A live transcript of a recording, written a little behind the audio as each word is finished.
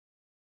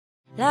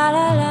La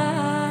la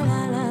la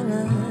la la la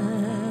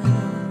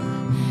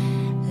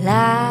la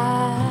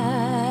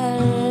la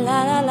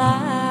la la la la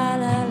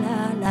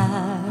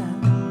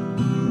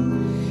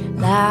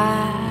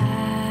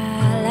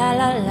la la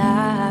la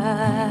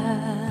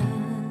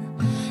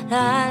la la.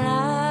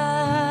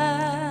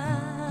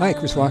 Hi,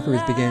 Chris Walker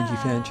with Big Angie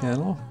Fan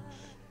Channel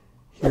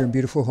here in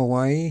beautiful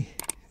Hawaii,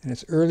 and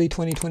it's early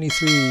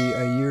 2023,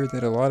 a year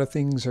that a lot of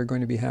things are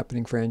going to be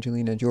happening for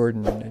Angelina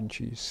Jordan, and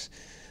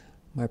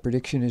my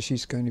prediction is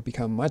she's going to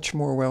become much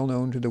more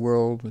well-known to the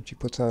world when she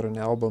puts out an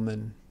album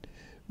and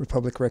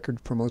Republic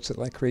Records promotes it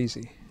like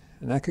crazy.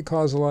 And that could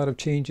cause a lot of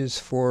changes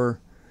for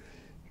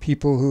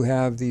people who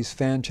have these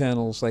fan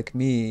channels like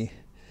me.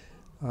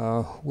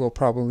 Will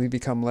probably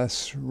become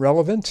less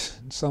relevant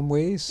in some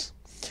ways.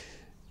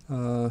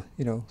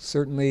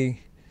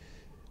 Certainly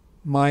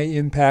my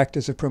impact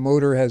as a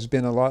promoter has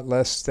been a lot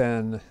less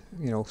than,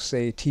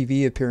 say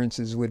TV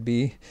appearances would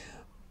be.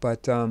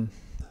 But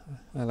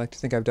I like to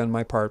think I've done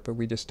my part, but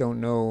we just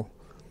don't know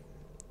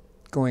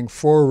going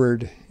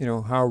forward,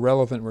 how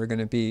relevant we're going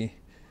to be.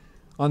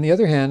 On the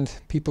other hand,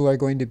 there's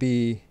going to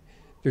be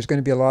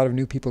a lot of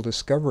new people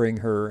discovering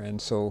her,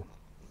 and so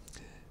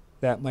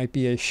that might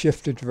be a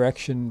shift of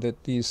direction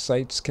that these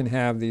sites can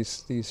have,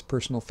 these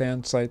personal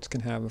fan sites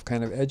can have, of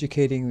kind of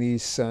educating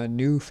these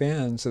new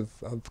fans of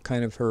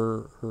kind of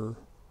her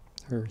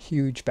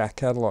huge back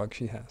catalog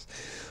she has.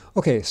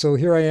 Okay, so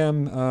here I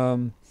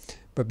am.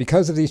 But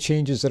because of these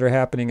changes that are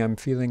happening, I'm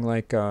feeling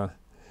like, I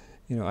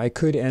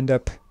could end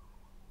up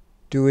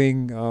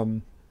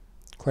doing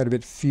quite a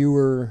bit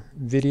fewer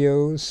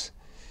videos,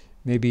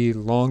 maybe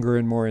longer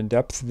and more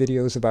in-depth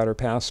videos about her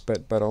past,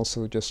 but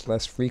also just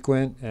less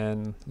frequent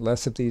and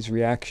less of these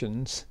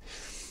reactions.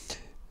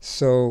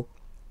 So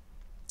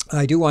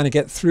I do want to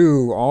get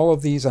through all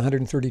of these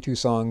 132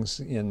 songs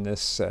in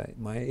this,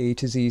 my A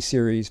to Z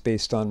series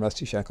based on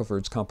Rusty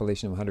Shackleford's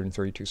compilation of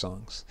 132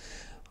 songs.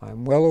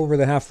 I'm well over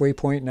the halfway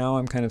point now.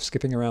 I'm kind of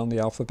skipping around the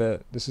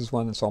alphabet. This is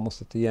one that's almost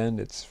at the end.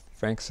 It's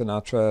Frank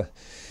Sinatra,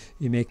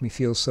 You Make Me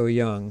Feel So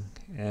Young.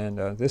 And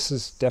this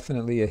is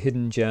definitely a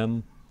hidden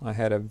gem. I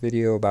had a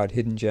video about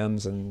hidden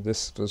gems, and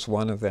this was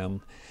one of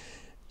them.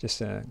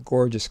 Just a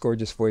gorgeous,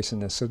 gorgeous voice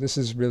in this. So this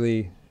is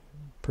really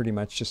pretty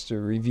much just a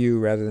review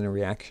rather than a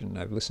reaction.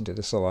 I've listened to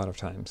this a lot of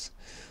times.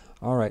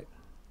 All right,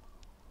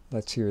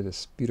 let's hear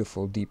this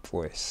beautiful, deep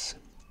voice.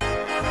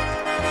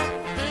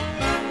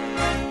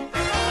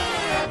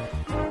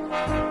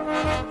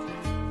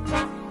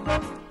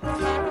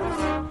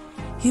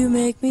 You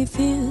make me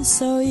feel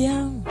so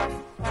young.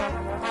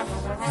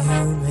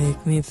 You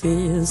make me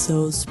feel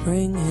so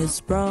spring is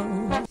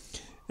sprung.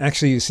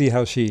 Actually, you see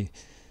how she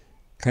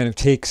kind of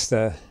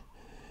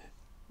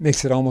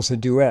makes it almost a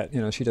duet.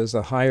 She does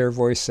the higher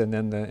voice and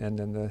then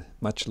the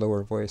much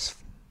lower voice.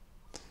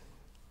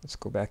 Let's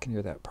go back and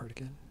hear that part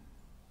again.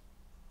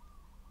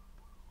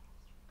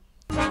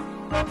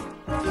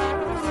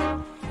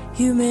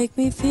 You make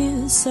me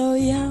feel so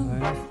young.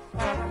 Right.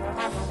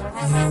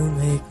 You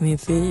make me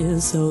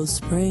feel so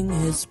spring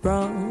is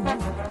sprung.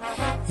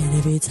 And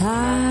every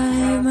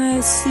time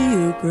I see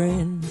you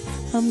grin,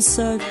 I'm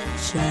such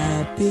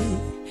happy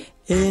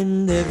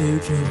in every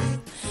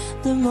dream.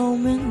 The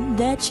moment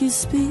that you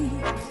speak,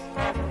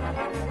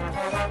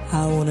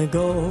 I wanna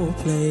go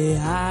play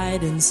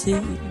hide and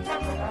seek.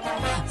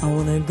 I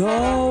wanna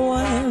go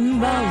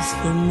and bounce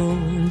the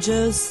moon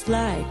just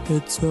like a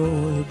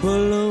toy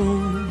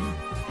balloon.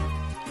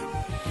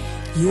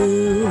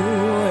 You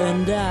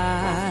and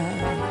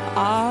I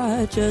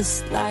are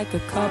just like a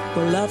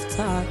couple of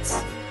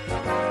tots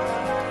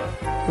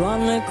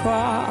run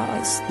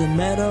across the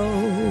meadow,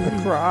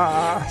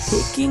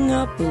 picking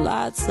up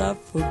lots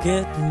of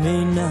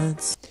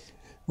forget-me-nots.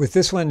 With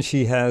this one,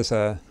 she has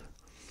a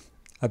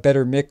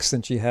better mix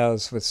than she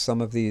has with some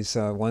of these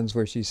ones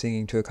where she's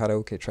singing to a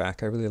karaoke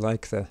track. I really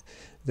like the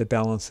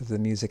balance of the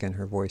music and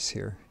her voice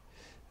here.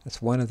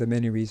 That's one of the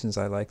many reasons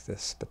I like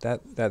this. But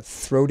that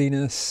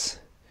throatiness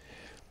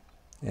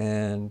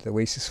and the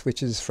way she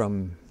switches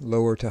from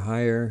lower to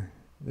higher,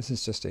 this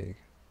is just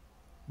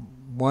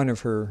one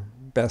of her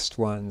best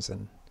ones,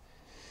 and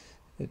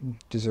it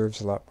deserves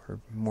a lot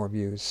more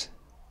views.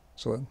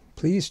 So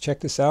please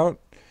check this out.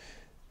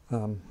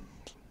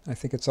 I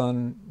think it's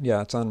on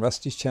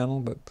Rusty's channel,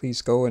 but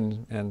please go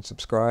and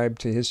subscribe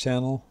to his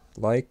channel,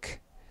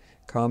 like,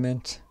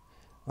 comment.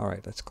 All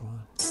right, let's go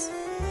on.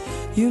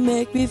 You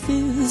make me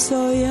feel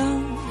so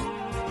young.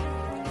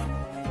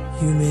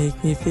 You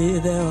make me feel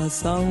there was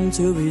song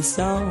to be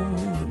sung,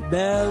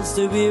 bells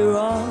to be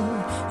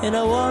rung, and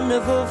a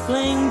wonderful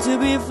fling to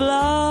be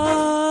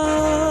flung.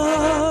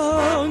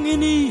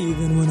 And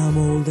even when I'm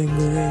old and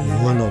gray,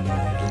 I'm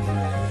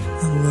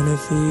gonna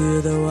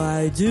feel though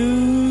I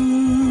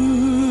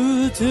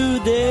do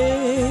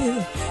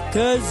today.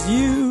 'Cause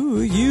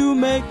you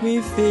make me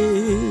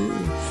feel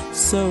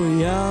so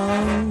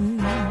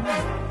young.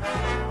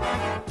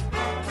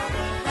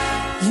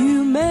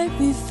 You make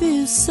me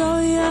feel so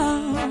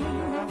young.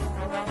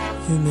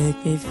 You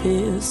make me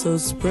feel so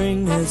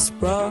spring has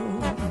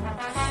sprung.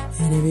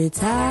 And every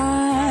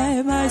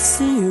time I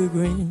see you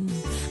grin,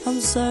 I'm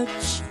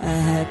such a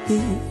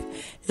happy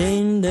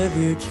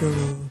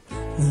individual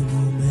the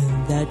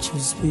moment that you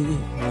speak.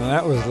 Well,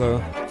 that was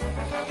low.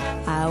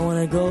 I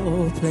wanna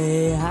go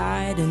play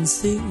hide and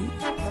seek.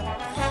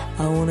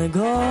 I wanna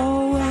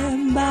go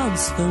and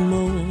bounce the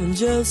moon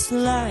just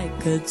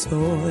like a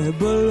toy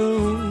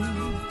balloon.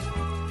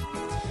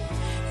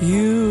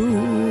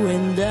 You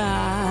and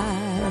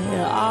I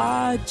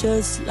are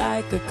just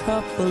like a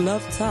couple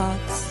of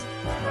tots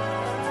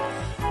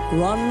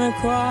running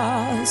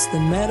across the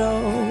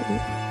meadow,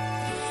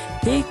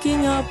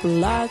 picking up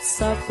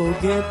lots of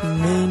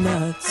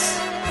forget-me-nots.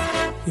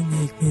 You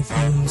make me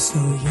feel so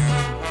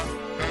young.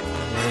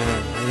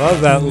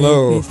 Love that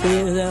low. You make me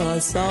feel there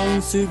are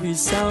songs to be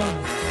sung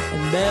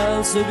and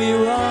bells to be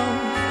rung,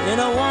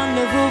 and a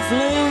wonderful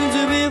flame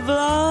to be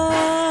flung.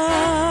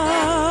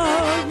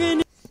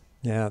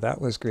 Yeah, that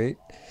was great.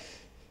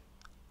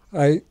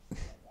 I've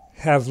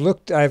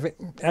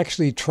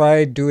actually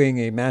tried doing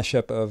a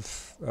mashup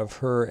of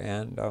her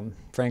and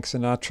Frank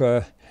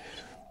Sinatra,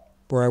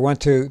 where I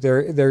want to,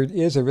 there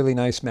is a really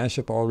nice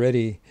mashup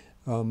already,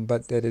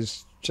 but that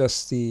is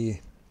just the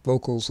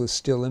vocals with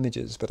still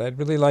images. But I'd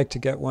really like to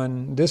get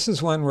one. This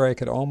is one where I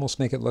could almost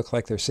make it look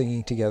like they're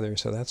singing together,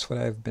 so that's what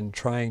I've been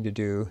trying to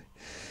do.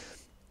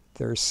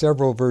 There are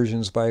several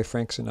versions by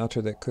Frank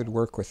Sinatra that could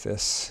work with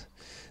this.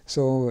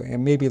 So,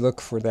 and maybe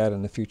look for that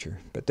in the future.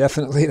 But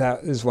definitely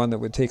that is one that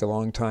would take a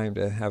long time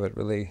to have it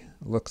really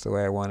look the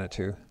way I want it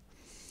to.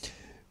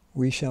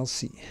 We shall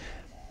see.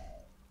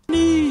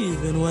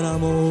 Even when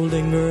I'm old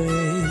and gray,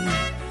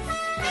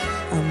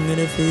 I'm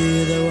gonna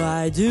feel the way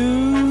I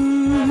do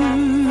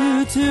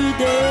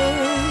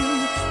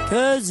today.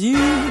 'Cause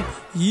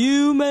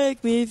you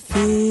make me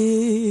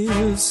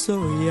feel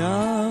so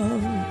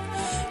young.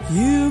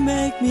 You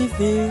make me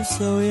feel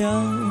so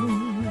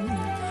young.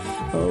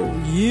 Oh,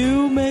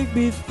 you make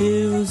me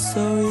feel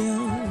so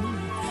young.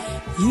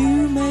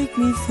 You make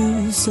me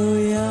feel so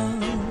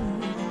young.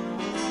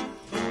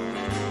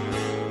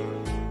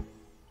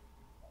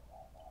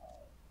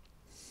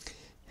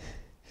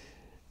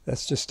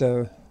 That's just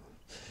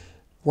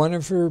one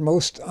of her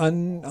most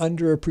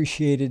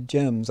underappreciated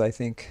gems, I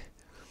think.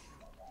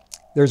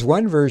 There's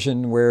one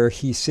version where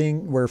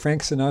where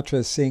Frank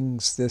Sinatra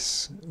sings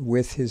this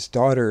with his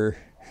daughter,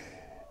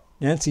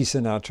 Nancy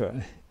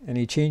Sinatra. And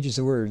he changes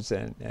the words,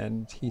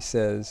 and he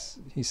sings,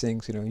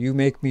 you know, you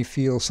make me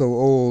feel so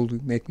old,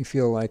 you make me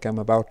feel like I'm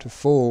about to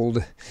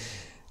fold.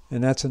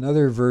 And that's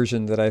another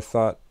version that I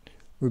thought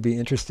would be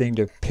interesting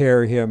to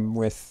pair him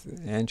with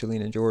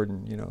Angelina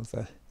Jordan, you know,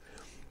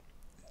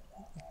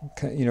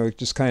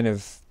 just kind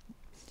of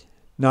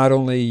not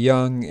only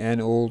young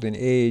and old in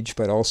age,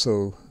 but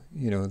also,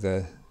 you know,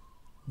 the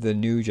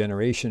new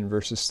generation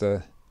versus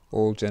the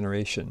old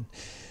generation.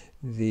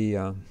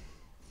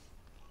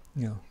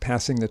 You know,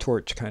 passing the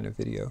torch kind of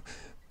video.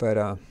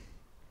 But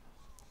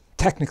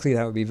technically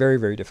that would be very,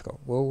 very difficult.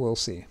 We'll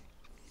see.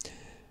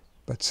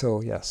 But so,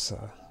 yes,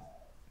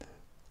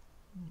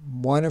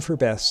 one of her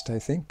best, I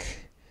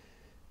think.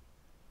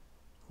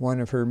 One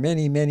of her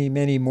many, many,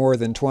 many more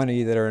than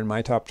 20 that are in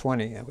my top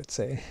 20, I would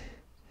say.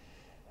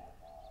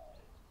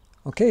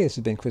 Okay, this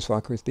has been Chris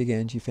Walker with Big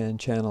Angie Fan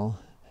Channel.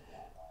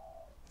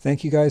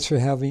 Thank you guys for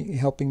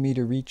helping me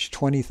to reach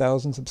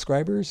 20,000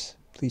 subscribers.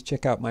 Please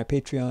check out my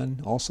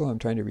Patreon. Also, I'm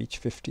trying to reach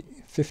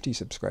 50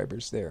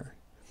 subscribers there.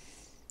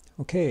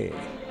 Okay.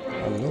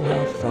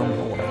 Aloha from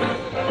Hawaii.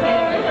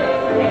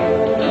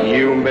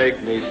 You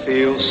make me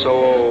feel so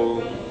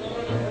old,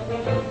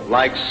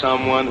 like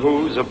someone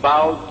who's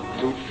about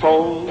to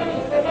fold.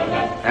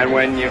 And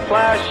when you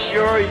flash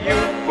your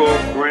youthful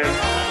grin,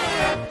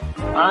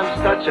 I'm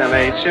such an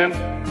ancient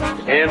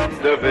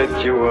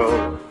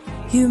individual.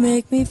 You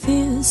make me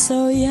feel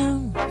so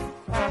young.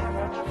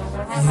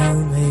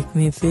 You make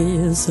me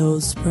feel so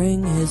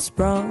spring has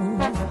sprung.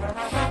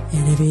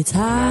 And every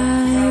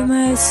time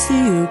I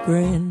see you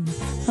grin,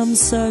 I'm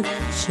such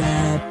a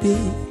happy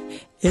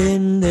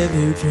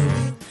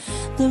individual.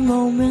 The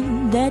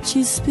moment that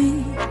you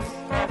speak,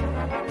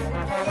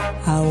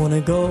 I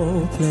wanna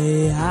go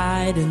play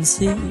hide and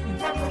seek.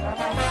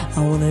 I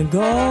wanna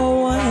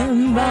go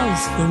and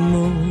bounce the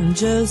moon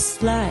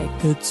just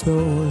like a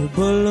toy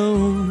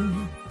balloon.